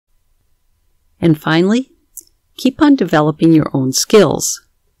And finally, keep on developing your own skills.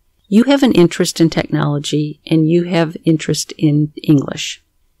 You have an interest in technology and you have interest in English.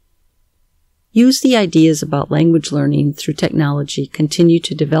 Use the ideas about language learning through technology. Continue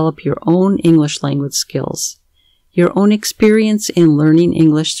to develop your own English language skills. Your own experience in learning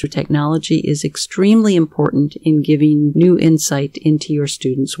English through technology is extremely important in giving new insight into your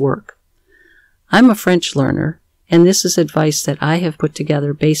students' work. I'm a French learner, and this is advice that I have put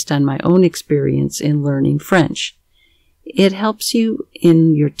together based on my own experience in learning French. It helps you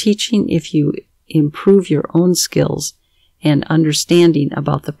in your teaching if you improve your own skills and understanding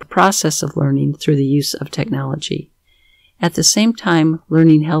about the process of learning through the use of technology. At the same time,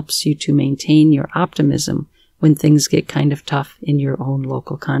 learning helps you to maintain your optimism when things get kind of tough in your own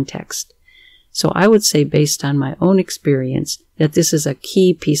local context. So I would say, based on my own experience, that this is a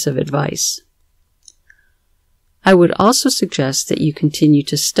key piece of advice. I would also suggest that you continue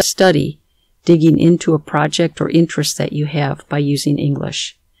to study, digging into a project or interest that you have by using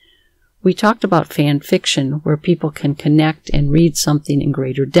English. We talked about fan fiction, where people can connect and read something in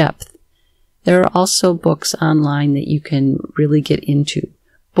greater depth. There are also books online that you can really get into.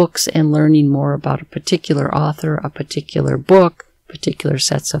 Books and learning more about a particular author, a particular book, particular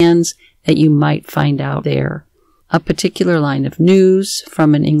sets of fans that you might find out there. A particular line of news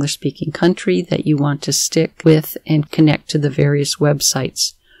from an English-speaking country that you want to stick with and connect to the various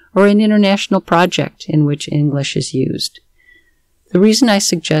websites, or an international project in which English is used. The reason I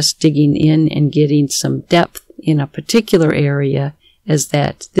suggest digging in and getting some depth in a particular area is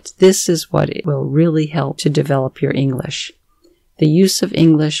that this is what it will really help to develop your English. The use of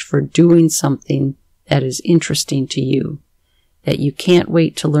English for doing something that is interesting to you, that you can't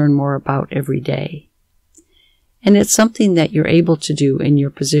wait to learn more about every day. And it's something that you're able to do in your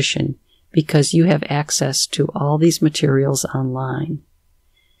position because you have access to all these materials online.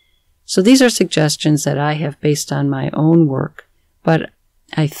 So these are suggestions that I have based on my own work, but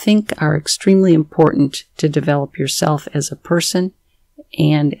I think are extremely important to develop yourself as a person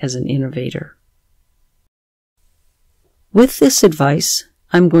and as an innovator. With this advice,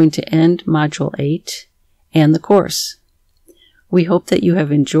 I'm going to end Module 8 and the course. We hope that you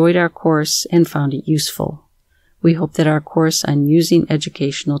have enjoyed our course and found it useful. We hope that our course on using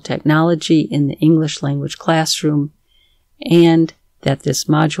educational technology in the English language classroom, and that this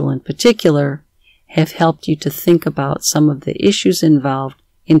module in particular, have helped you to think about some of the issues involved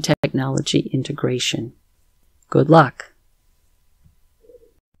in technology integration. Good luck!